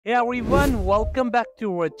Hey everyone, welcome back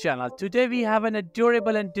to our channel. Today we have an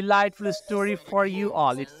adorable and delightful story for you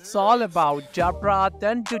all. It's all about Dabrat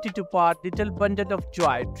and Judy Dupart, little bundle of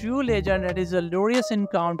joy, true legend and his hilarious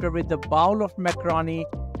encounter with the bowl of macaroni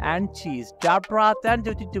and cheese. Dabrat and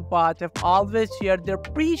Judy Dupart have always shared their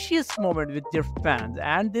precious moment with their fans,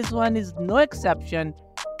 and this one is no exception.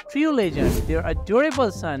 True legend, their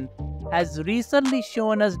adorable son, has recently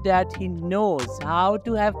shown us that he knows how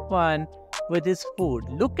to have fun with his food.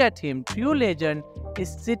 Look at him. True legend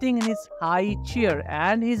is sitting in his high chair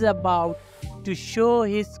and he's about to show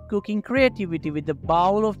his cooking creativity with a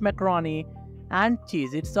bowl of macaroni and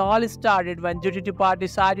cheese. It's all started when Judy Dupart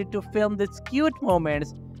decided to film these cute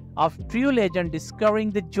moments of True Legend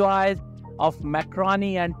discovering the joys of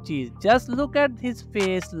macaroni and cheese. Just look at his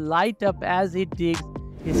face light up as he digs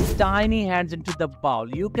his tiny hands into the bowl.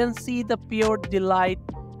 You can see the pure delight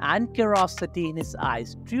and curiosity in his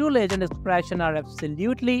eyes. True legend expressions are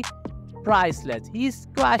absolutely priceless. He's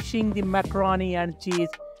squashing the macaroni and cheese,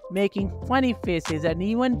 making funny faces, and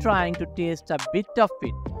even trying to taste a bit of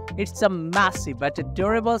it. It's a massive but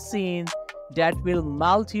adorable scene that will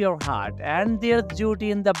melt your heart. And there's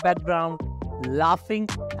Judy in the background, laughing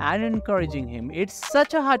and encouraging him. It's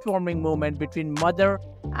such a heartwarming moment between mother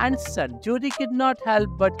and son. Judy could not help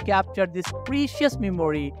but capture this precious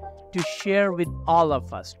memory to share with all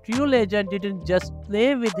of us. True legend didn't just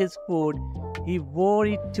play with his food, he wore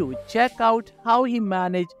it too. Check out how he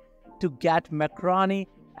managed to get macaroni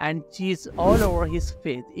and cheese all over his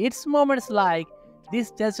face. It's moments like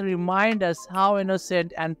this just remind us how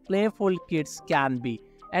innocent and playful kids can be.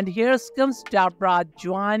 And here comes Dabrat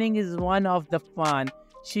joining is one of the fun.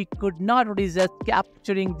 She could not resist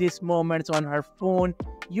capturing these moments on her phone.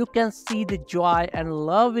 You can see the joy and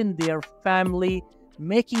love in their family,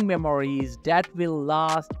 making memories that will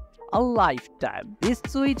last a lifetime. This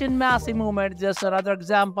sweet and massive moment is just another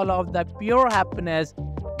example of the pure happiness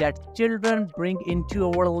that children bring into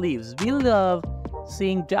our lives. We love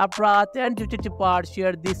seeing Dabrat and Judy Dupart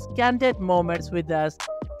share these candid moments with us.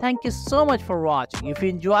 Thank you so much for watching. If you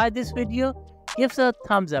enjoyed this video, give us a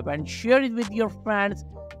thumbs up and share it with your friends.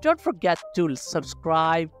 Don't forget to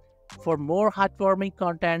subscribe for more heartwarming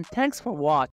content. Thanks for watching.